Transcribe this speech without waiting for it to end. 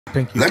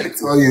Thank you. Let me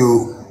tell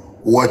you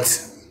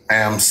what I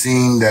am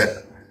seeing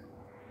that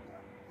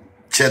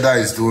Cheddar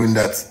is doing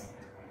that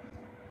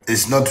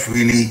is not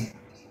really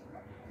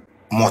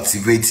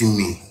motivating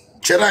me.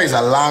 Cheddar is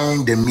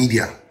allowing the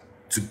media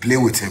to play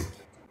with him.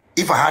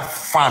 If I had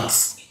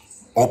fans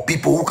or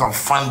people who can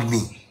fund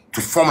me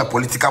to form a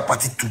political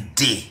party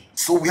today,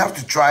 so we have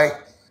to try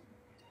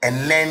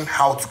and learn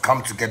how to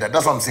come together.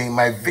 That's what I'm saying.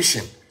 My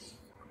vision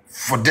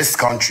for this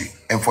country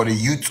and for the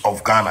youth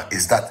of Ghana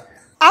is that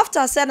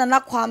after said na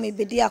Kwame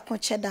bedi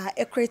Cheddar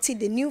created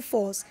the new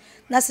force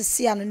na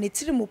sisi ano ne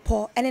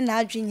tirimupo ene na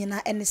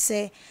adwenyina ene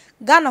se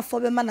Ghana for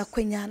be na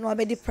kwenya na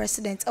obedi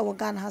president e wo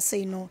Ghana ha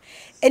sei no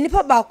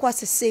enipa ba kwa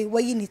sese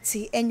wayi ne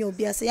ti enye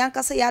obi ase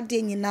yankasa ya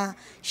de nyina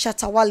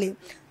Shatta Wale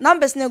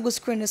numbers na go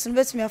screen so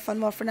betumi afa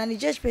no for na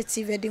GhPage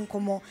TV de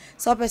nkomo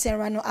so person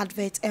run no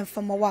advert and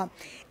from wa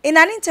in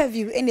an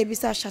interview ene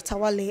bisa Shatta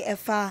Wale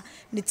efa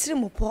ne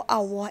tirimupo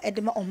awo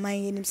edema oman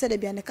yenim se de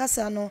bia ne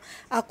kasa no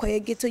akoye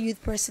ghetto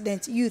youth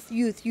president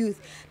youth.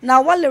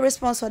 Now what the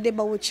response of the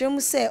but which you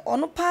say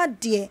ono pa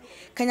de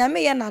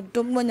kanyame ya na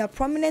dom when your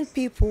prominent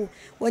people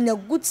when your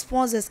good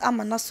sponsors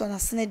ama na so na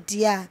sene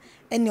dia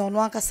ene ono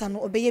ankasa no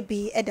obeye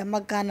bi e de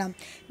magana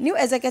new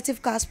executive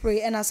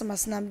caspray and as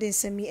masnam den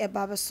semi e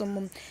baba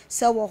somum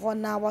se wo ho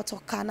na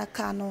watoka na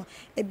ka no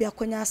e bia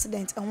konya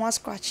accident and one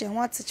scratch and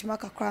one tichima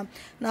kakra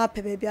na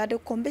pebe bia de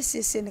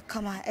kombesisi ne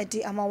kama e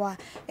di amawa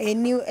a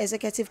new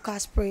executive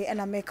caspray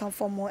and American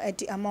for more e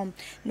di amam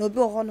no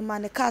bi ho no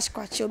man cash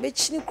scratch obe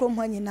chini krom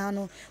ho nyina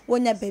no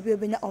wonya baby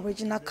obenya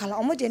original color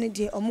omo de ne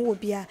de omo wo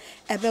bia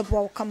e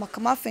bebo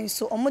kama fen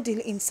so omo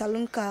de in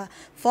salon car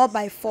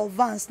 4x4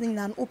 vans ni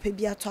nan ope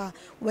bia to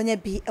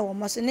wanya bi e wo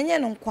maso nenye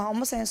no kwa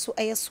omo sen so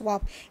eye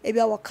swap e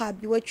bia wo car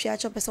bi watwa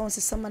cho pese won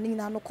sesama ni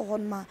nan no ko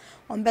hon ma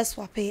on be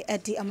swap e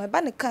di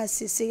amaba ne car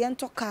sese yen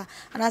to car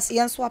anas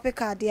yen swap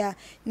car dia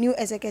new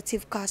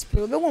executive cars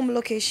pro be won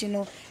location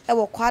no e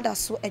wo kwada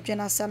so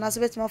edwena sa na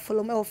so betima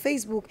follow me on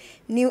Facebook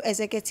new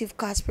executive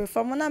cars pro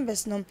from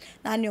numbers no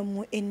na ne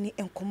omo eni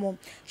enkomo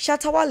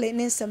Shatta Wale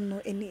ne nsem no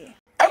eni.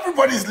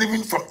 Everybody is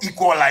living some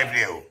equal life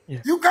there.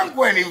 Yeah. You can't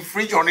go and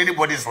infringe on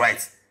anybody's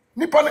rights.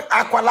 Nippon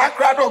akwala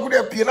krado good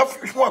appear na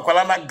fishmo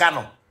akwala na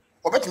gano.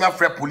 Obetimi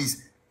afre police.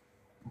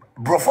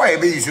 Brofo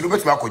ebe you should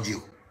obetimi akoji.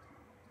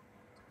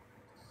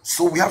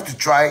 So we have to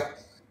try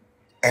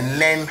and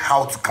learn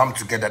how to come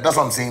together. That's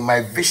what I'm saying.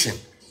 My vision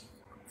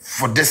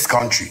for this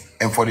country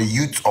and for the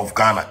youth of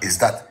Ghana is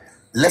that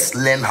let's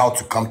learn how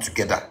to come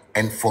together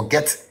and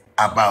forget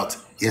about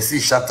yes,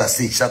 Shatta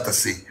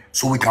say,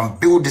 so we can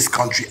build this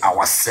country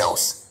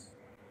ourselves.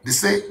 They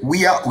say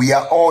we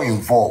are all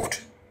involved.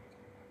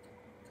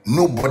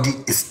 Nobody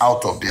is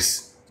out of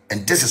this,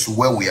 and this is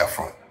where we are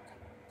from.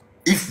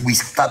 If we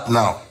start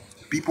now,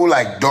 people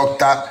like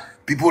Doctor,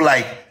 people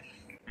like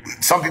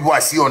some people I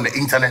see on the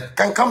internet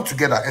can come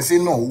together and say,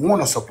 no, we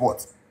want to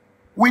support.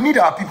 We need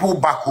our people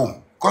back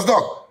home. Because,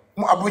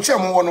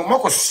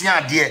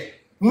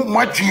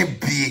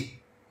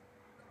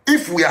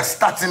 if we are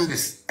starting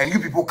this and you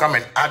people come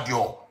and add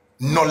your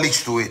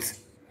knowledge to it,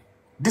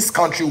 this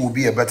country will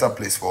be a better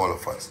place for all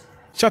of us.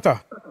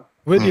 Shatta,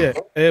 really,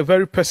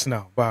 very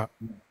personal, but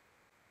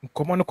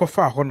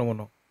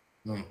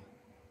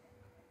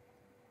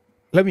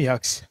let me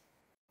ask.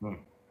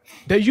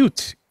 The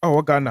youth,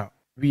 our Ghana,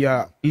 we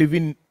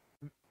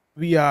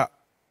are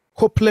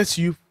hopeless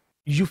youth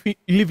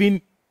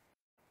living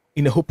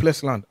in a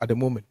hopeless land at the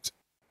moment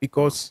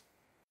because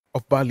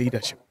of bad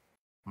leadership.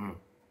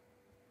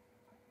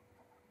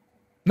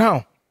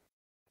 Now,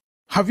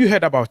 have you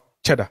heard about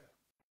Cheddar?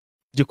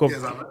 Jacob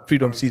yes,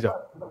 Freedom Caesar.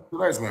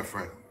 Cheddar is my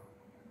friend.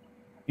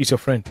 He's your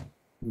friend.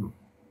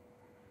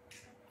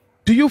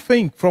 Do you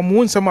think from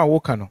Wunsama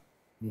Wokano,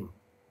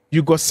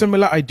 you got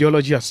similar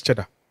ideology as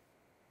Cheddar?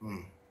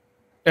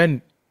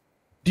 And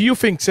do you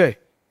think, say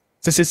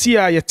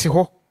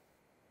yetiho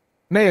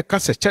na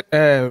yekase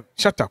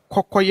Shatta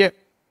kokoye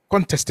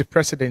contested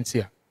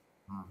presidency?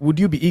 Would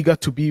you be eager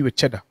to be with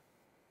Cheddar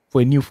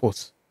for a new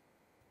force?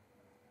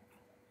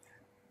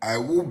 I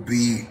will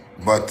be,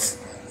 but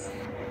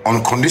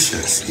on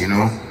conditions, you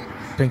know.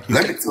 Thank you.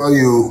 Let me tell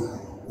you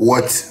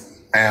what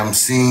I am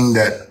seeing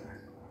that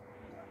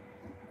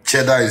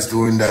Cheddar is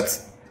doing that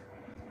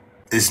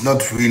is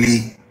not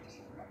really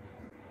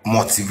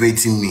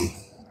motivating me.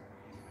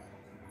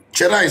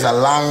 Cheddar is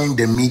allowing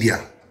the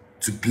media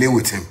to play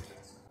with him.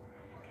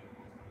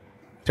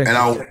 And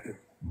I'll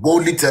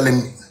boldly tell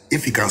him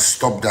if he can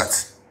stop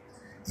that,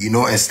 you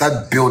know, and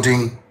start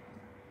building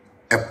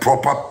a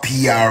proper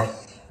PR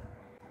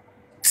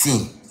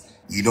team,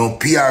 you know,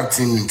 PR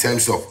team in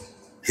terms of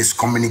his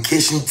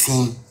communication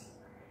team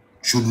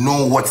should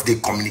know what they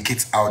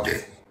communicate out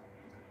there.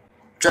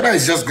 Cheddar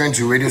is just going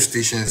to radio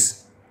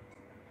stations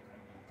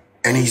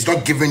and he's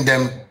not giving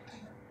them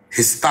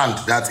his stand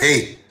that,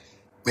 hey,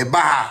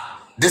 Mebaha,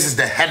 this is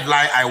the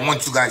headline I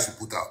want you guys to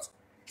put out.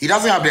 He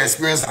doesn't have the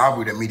experience I have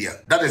with the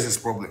media. That is his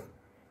problem.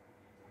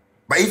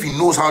 But if he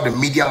knows how the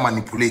media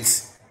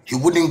manipulates, he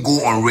wouldn't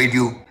go on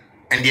radio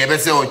and they ever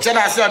say, oh,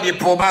 Cheddar said the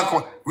pull back.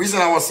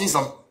 Reason I was seeing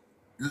some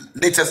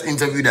latest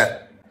interview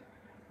that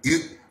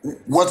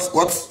what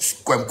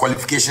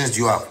qualifications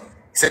do you have?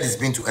 He said he's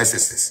been to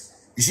SSS.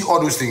 You see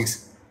all those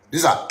things.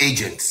 These are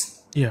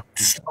agents. Yeah.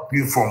 To stop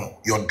you from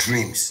your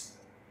dreams.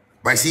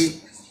 But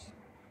see,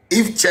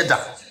 if Cheddar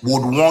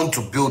would want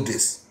to build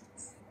this,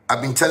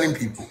 I've been telling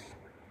people,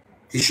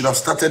 he should have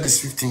started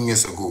this 15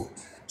 years ago.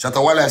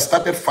 Shatta Wale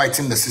started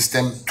fighting the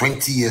system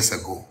 20 years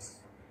ago.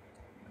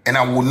 And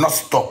I will not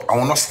stop. I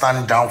will not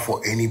stand down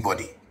for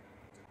anybody.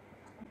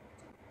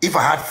 If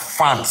I had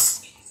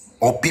fans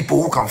or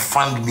people who can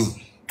fund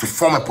me to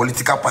form a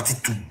political party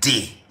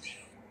today,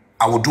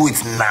 I will do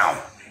it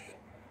now.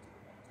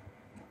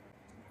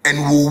 And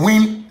we'll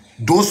win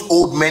those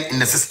old men in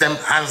the system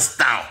hands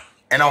down.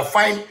 And I'll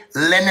find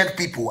learned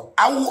people.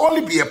 I will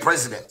only be a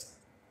president.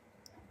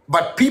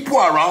 But people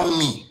around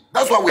me,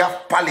 that's why we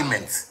have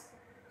parliament.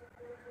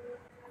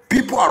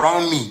 People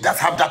around me that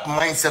have that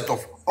mindset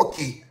of,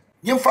 okay,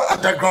 for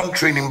underground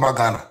training in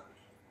Ghana.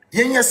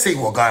 Yenya say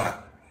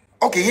Ghana.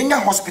 Okay,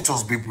 yenya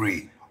hospitals be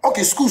brave.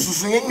 Okay,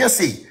 schools yenya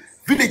say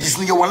villages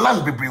no your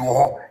land be brave.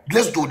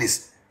 Let's do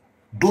this.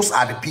 Those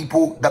are the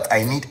people that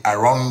I need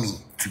around me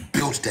to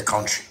build the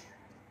country.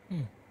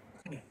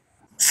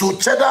 So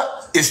Cheddar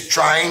is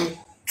trying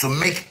to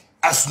make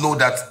us know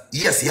that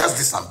yes, he has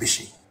this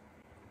ambition,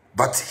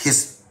 but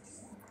his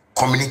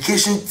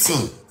communication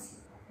team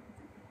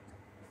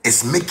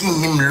is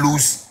making him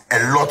lose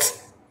a lot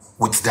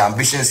with the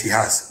ambitions he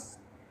has.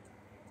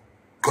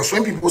 Because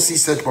when people see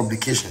such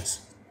publications,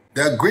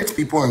 there are great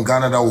people in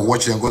Ghana that will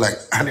watch it and go like,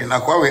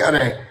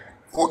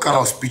 what kind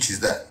of speech is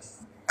that?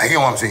 I hear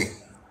what I'm saying.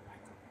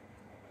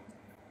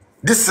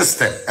 This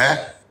system,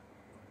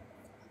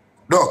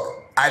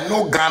 look, I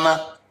know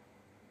Ghana,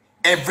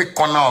 every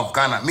corner of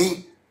Ghana.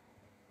 Me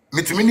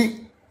to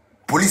many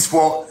police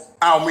for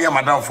me and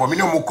madam for me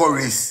no more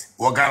race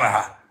or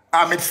Ghana.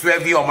 Me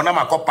to or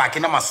my call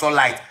parking my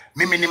sunlight.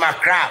 Me minima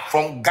crap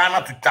from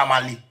Ghana to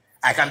Tamale.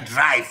 I can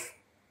drive.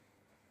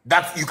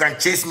 That you can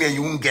chase me and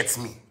you won't get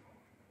me.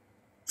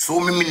 So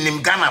me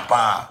name Ghana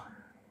pa.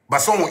 But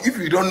someone, if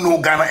you don't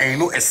know Ghana and you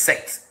know a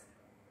sect,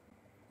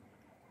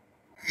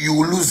 you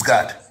will lose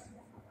God.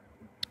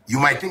 You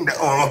might think that,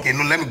 oh, okay,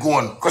 no, let me go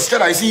on. Because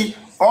I see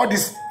all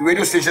these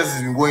radio stations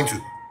has been going to.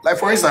 Like,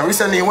 for instance,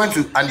 recently he went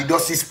to Andy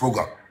Dusty's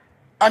program.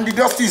 Andy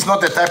Dusty is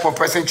not the type of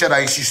person,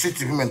 Cheddar, you should sit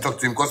to him and talk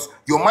to him because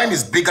your mind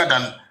is bigger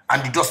than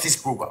Andy Dusty's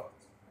program.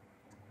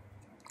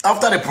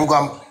 After the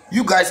program,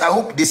 you guys, I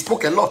hope they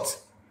spoke a lot.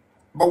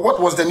 But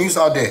what was the news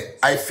out there?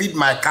 I feed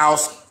my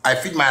cows, I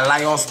feed my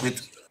lions with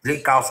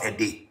 3 cows a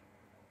day.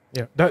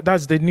 Yeah,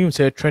 that's the news,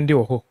 trendy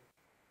or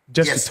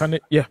just yes. To turn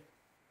it, yeah.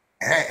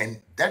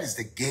 And that is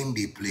the game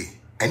they play.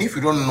 And if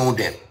you don't know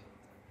them,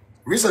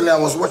 recently I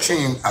was watching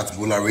him at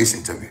Bola Race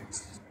interview.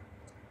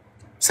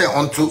 Say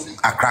onto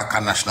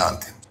Accra National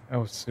Anthem.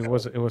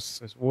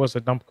 It was a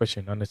dumb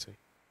question, honestly.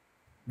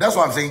 That's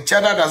what I'm saying.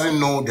 Cheddar doesn't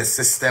know the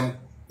system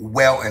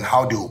well and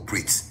how they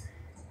operate.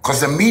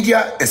 Because the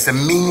media is a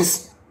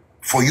means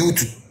for you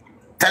to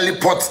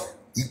teleport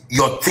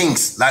your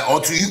things, like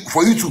or to you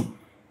for you to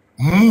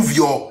move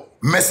your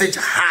message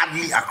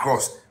hardly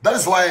across. That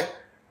is why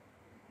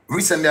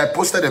recently I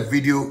posted a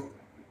video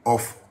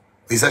of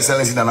His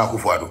Excellency Nana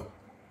Akufo-Addo.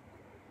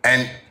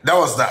 And that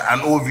was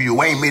an old video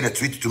when he made a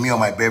tweet to me on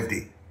my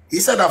birthday. He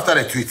said after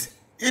the tweet,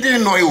 he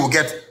didn't know he would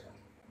get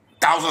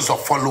thousands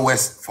of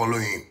followers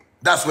following him.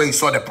 That's where he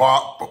saw the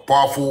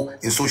powerful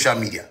in social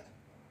media.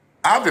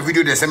 I have a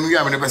video there, some of you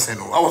have never seen.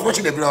 I was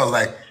watching the video, I was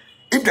like,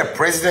 if the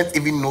president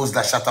even knows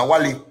that Shatta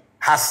Wale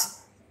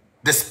has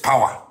this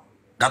power,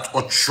 that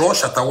Ocho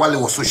Shatta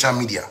Wale was social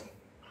media,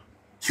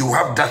 he will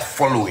have that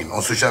following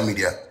on social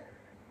media,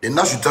 then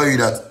that should tell you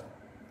that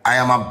I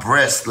am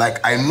abreast. Like,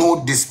 I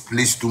know this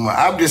place too much.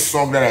 I have this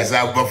song that I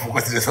say, but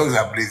focus the songs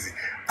are blazing.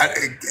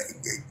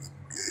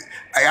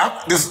 I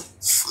have this,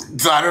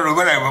 so I don't know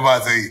when I remember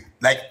saying,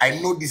 like, I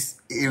know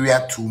this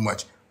area too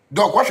much.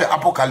 Doc, what's the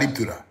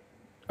Apocalypto?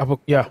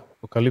 Yeah,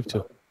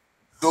 Apocalypto.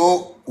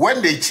 So,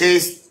 when they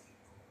chased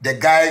the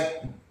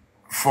guy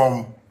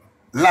from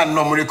Land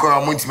Normally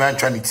called Mountain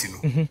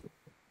Trinity,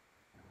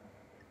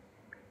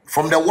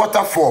 from the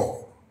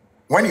waterfall,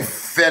 when he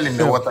fell in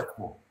the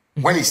waterfall,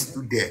 when he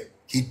stood there,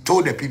 he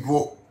told the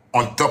people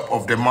on top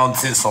of the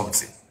mountain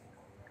something.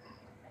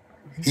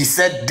 He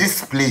said,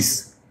 this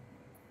place,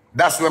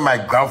 that's where my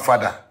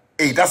grandfather,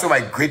 that's where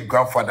my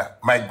great-grandfather,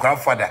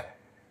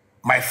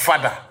 my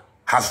father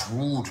has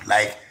ruled,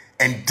 like,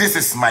 and this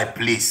is my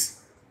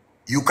place.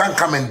 You can't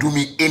come and do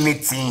me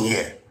anything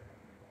here.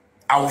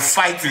 I will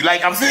fight you.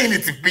 Like, I'm saying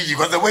it to PG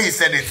because the way he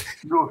said it,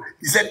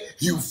 he said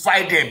he will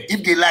fight them.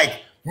 If they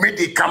like, may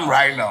they come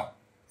right now.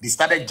 They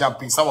started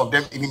jumping. Some of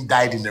them even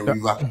died in the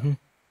river.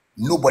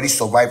 Nobody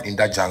survived in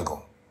that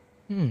jungle.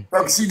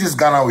 Look, see this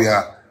Ghana we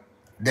are.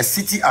 The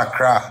city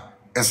Accra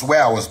is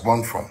where I was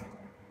born from.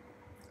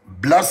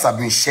 Bloods have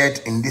been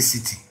shed in this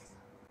city.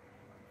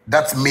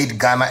 That made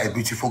Ghana a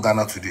beautiful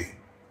Ghana today.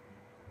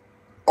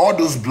 All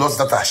those bloods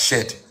that are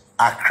shed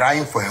are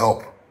crying for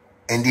help.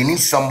 And they need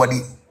somebody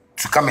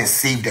to come and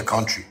save the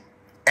country.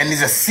 And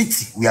it's a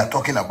city we are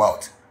talking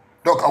about.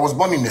 Look, I was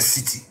born in a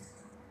city.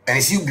 And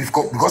you see,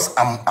 because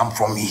I'm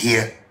from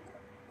here,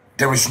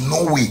 there is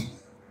no way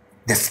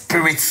the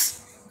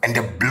spirits and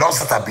the bloods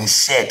that have been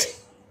shed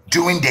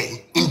during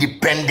the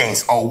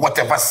independence or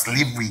whatever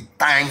slavery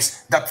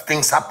times that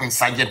things happen,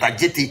 Sajeta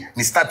Jeti,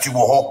 ni statue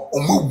or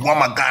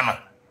Ghana.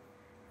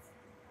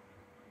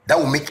 That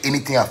will make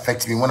anything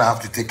affect me when I have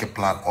to take a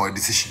plan or a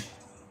decision.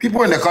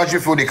 People in the country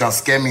feel they can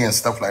scare me and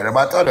stuff like that.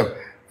 But I told them,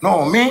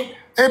 no, me,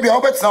 maybe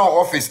I'll bet now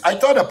office. I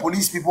told the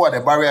police people at the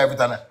barrier every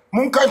time,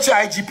 Munkanchi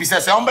IGP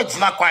says, I'll bet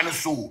not quite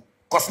so.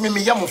 Cause me,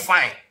 I'm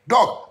fine.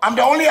 Dog, I'm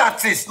the only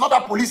artist. Not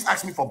that police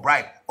ask me for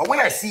bribe. But when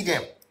I see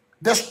them,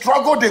 the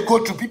struggle they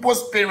go through,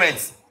 people's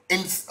parents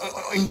in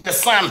the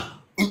sun,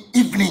 in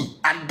evening,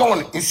 at dawn,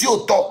 in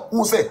Sioto,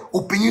 who say,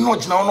 opinion no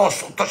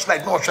touch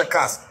like no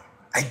cars.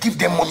 I give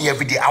them money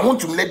every day. I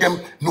want to let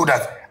them know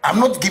that I'm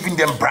not giving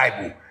them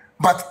bribe,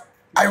 but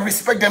I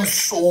respect them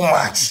so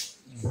much.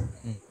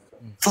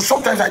 So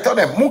sometimes I tell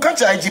them,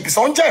 Munkancha IGP,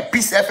 so on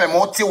peace FM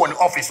or T1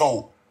 office,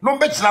 oh, no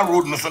better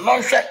road, no so no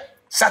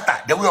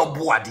Shatta, the way of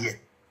board here.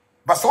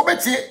 But so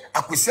better,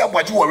 I could say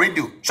what you were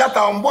radio. Shatta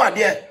on board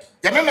here.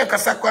 When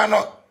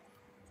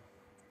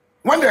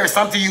there is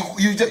something,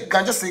 you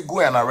can just say go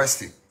and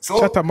arrest him. So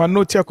Shatta man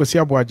no tia kosi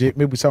aboaje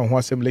maybe say ho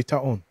asem later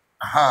on.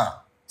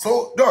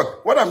 So dog,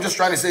 what I'm just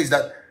trying to say is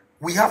that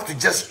we have to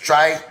just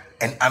try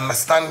and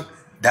understand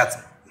that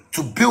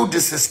to build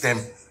this system,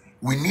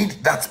 we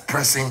need that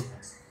person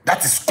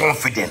that is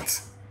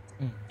confident,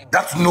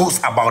 that knows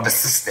about the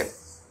system.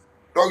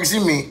 Dog, you see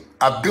me,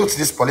 I've built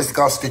this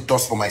political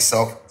status for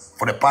myself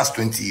for the past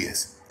 20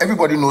 years.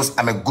 Everybody knows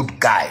I'm a good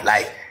guy.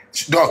 Like,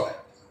 dog,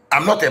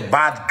 I'm not a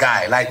bad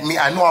guy. Like me,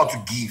 I know how to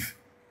give.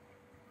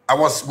 I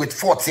was with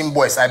 14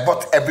 boys. I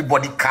bought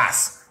everybody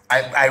cars.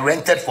 I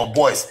rented for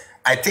boys.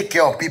 I take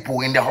care of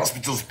people in the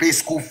hospitals, pay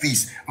school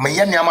fees.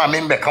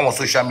 On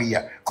social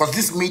media. Because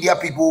these media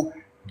people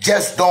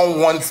just don't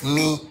want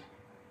me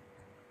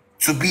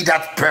to be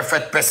that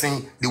perfect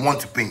person they want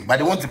to paint. But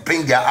they want to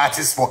paint their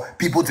artists for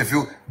people to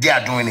feel they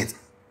are doing it.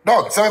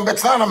 Dog, so I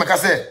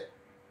say,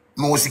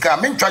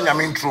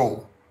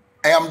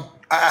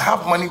 I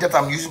have money that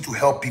I'm using to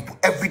help people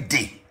every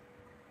day.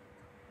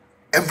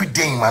 Every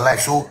day in my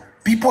life. So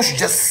people should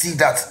just see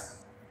that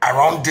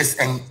around this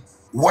and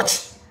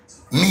watch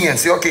me and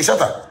say, okay,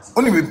 Shatta,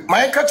 only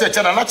my culture,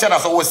 Cheddar, not Cheddar,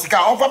 so was Sika,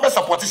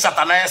 support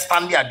Shatta, and I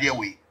stand there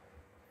way.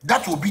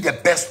 That will be the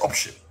best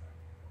option.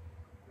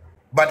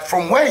 But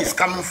from where he's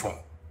coming from,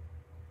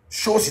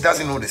 shows he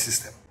doesn't know the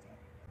system.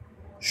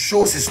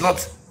 Shows he's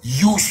not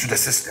used to the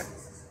system.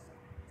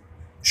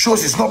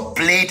 Shows he's not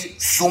played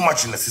so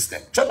much in the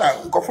system.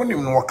 Cheddar,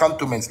 no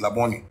cantonments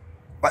laboni.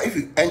 But if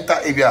you enter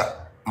Abia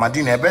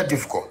Madina, it's very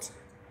difficult.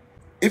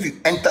 If you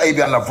enter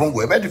Abia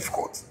Navrongo, it's very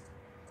difficult.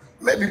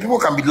 Maybe people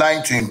can be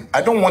lying to him.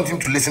 I don't want him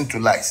to listen to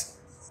lies.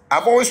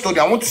 I've always told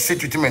you, I want to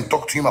sit with him and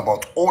talk to him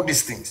about all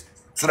these things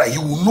so that he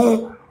will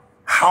know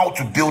how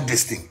to build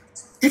this thing.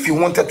 If he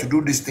wanted to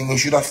do this thing, he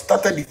should have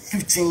started it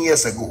 15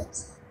 years ago.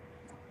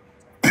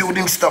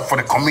 Building stuff for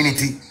the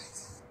community.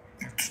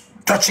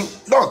 Touching.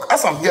 Look,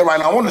 as I'm here right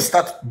now, I want to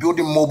start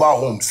building mobile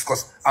homes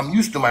because I'm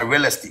used to my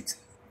real estate.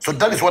 So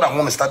that is what I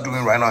want to start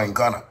doing right now in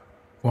Ghana.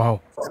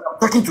 Wow. I'm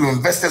talking to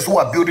investors who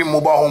are building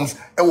mobile homes.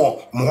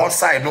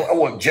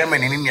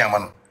 Germany in India,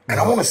 man. And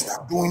I want to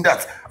start doing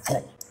that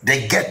for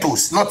the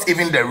ghettos, not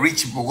even the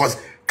rich people, because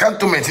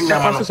cantonment in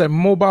India.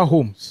 Mobile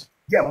homes.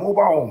 Yeah,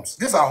 mobile homes.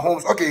 These are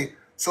homes. Okay,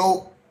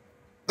 so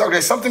Doc,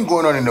 there's something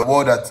going on in the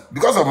world that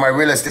because of my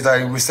real estate,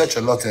 I research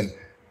a lot, and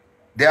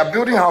they are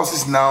building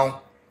houses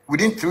now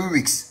within 3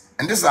 weeks.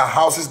 And these are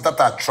houses that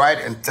are tried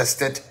and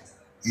tested,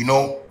 you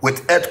know,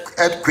 with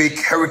earthquake,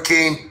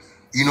 hurricane,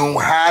 you know,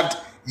 hard,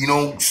 you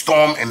know,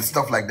 storm and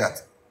stuff like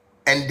that.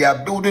 And they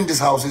are building these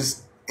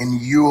houses in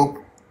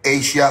Europe,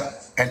 Asia,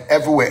 and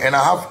everywhere. And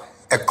I have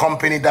a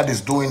company that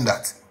is doing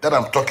that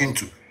I'm talking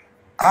to.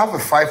 I have a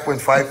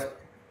 5.5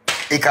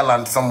 acre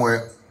land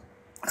somewhere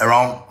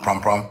around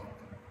Pram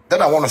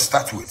that I want to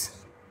start with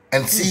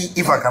and see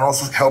if I can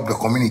also help the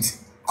community,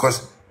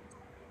 because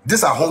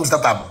these are homes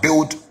that are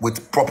built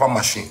with proper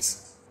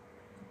machines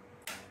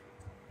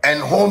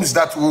and homes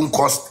that won't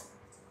cost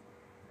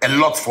a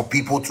lot for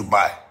people to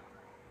buy,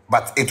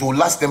 but it will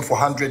last them for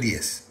 100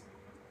 years.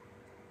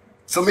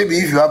 So maybe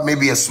if you have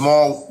maybe a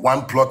small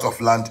one plot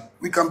of land,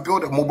 we can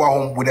build a mobile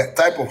home with a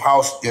type of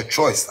house, your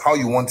choice, how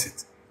you want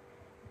it.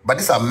 But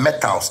these are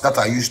metals that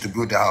are used to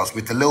build the house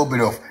with a little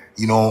bit of,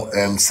 you know,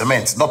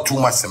 cement, not too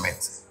much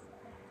cement.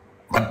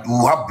 But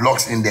we'll have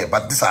blocks in there.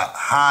 But these are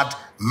hard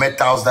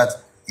metals that,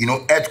 you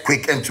know,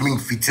 earthquake and to me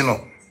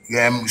fitino,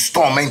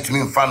 storm and to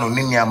me fano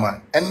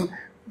ninyama. And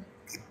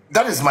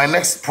that is my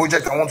next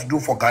project I want to do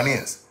for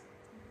Ghanaians.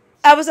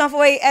 I was on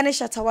for any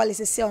Shatta Wale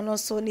say on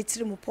also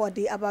nitiri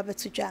mupodi ababe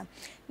tuja.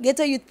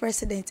 Ghetto Youth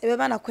President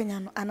ebe na kwenya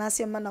no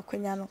anase ma na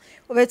kwenya no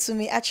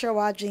obetumi actually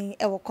wadwen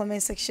e wo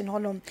comment section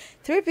honom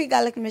 3p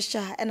garlic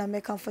mixture and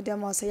make for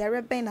them also ya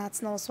reben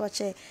at na so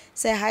che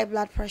say high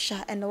blood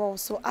pressure and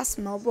also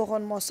asthma obo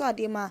hon mo so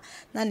ade ma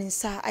na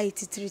nsa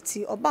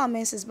IT3T oba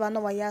menses ba na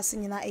wa ya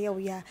nyina eye wo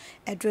ya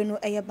edre no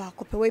eye ba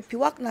ko pe we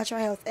piwak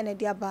natural health and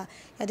dia ba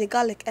ya de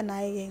garlic and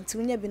aye nti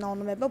unya bi na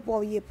no me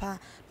bebo ye pa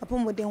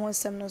apomode ho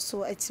nsem no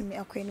so atimi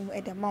akwani mu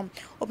edemam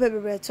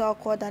opebebre to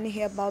akoda ni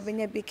here ba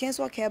obenya bi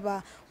kenso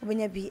keba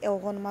obenya bi e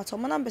wo no mato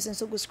mo number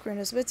so go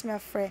screen so betimi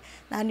afre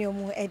na ne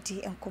omu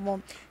edi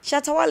enkomo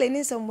Shatta Wale ni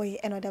nsem we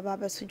eno da ba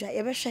besudwa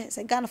ye be hwe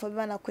se Ghana for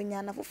be na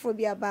kwanya na foforo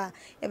bi aba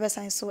ye be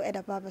san so e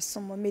da ba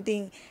besomo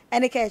medin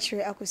ene ka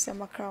chire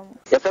akosema kram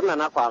ye fem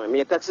na kwa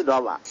me taxi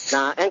driver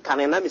na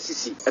enkane na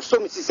misisi so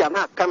misisi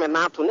na aka me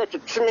na to na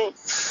twetweme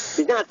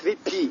binya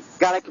 3p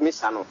garlic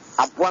mixture no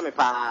aboa me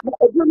pa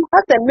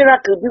That's a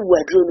miracle be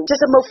wardrobe.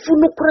 Just a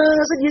mafunu kura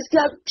so dis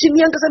ya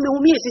chimi anka me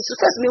humi esi so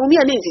me humi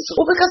anensi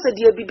so. Obeka se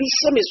dia bibi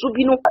hye me so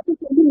bi no.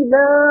 Na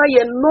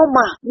ye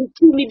normal. Ni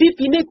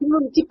bibi ne ti no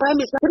ti pa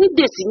me sa 3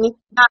 days ni.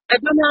 Na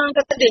edona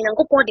anka se de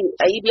Nyankopon de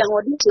ayi bia ho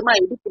de chema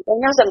ayi bi.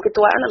 Anya sam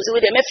keto ana se we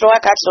de me fro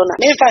aka so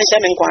na. Me fa nhye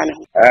me nkwa me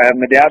ho.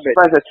 Me de abe.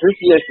 Fa 3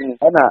 years ni.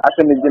 Ana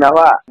ase me gina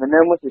ho a me na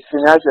mu se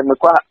shinya hye me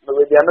kwa me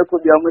we dia me ko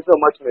bia mu so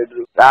much me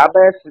duru. Da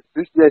ba 6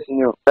 years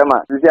ni o.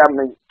 Tema, bi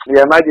am ye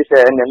maji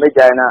se ene me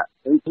jaina.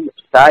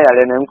 Saya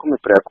le nkum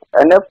preko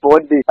ene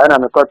 4 days ana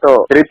me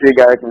koto 3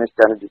 garlic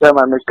mixture ni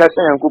sama me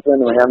kase yankupo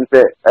no yam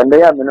se ende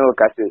ya me no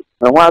kase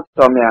me ho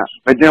atomia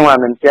me din wa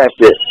me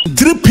ntiache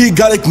 3p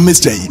garlic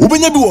mixture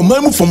ubenya bi wo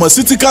mamu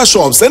pharmaceutical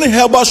shops and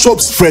herbal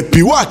shops Fred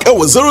Piwak e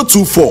wo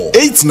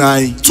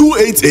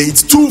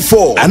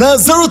 02489288824 and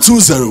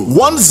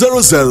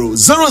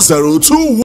 02010000002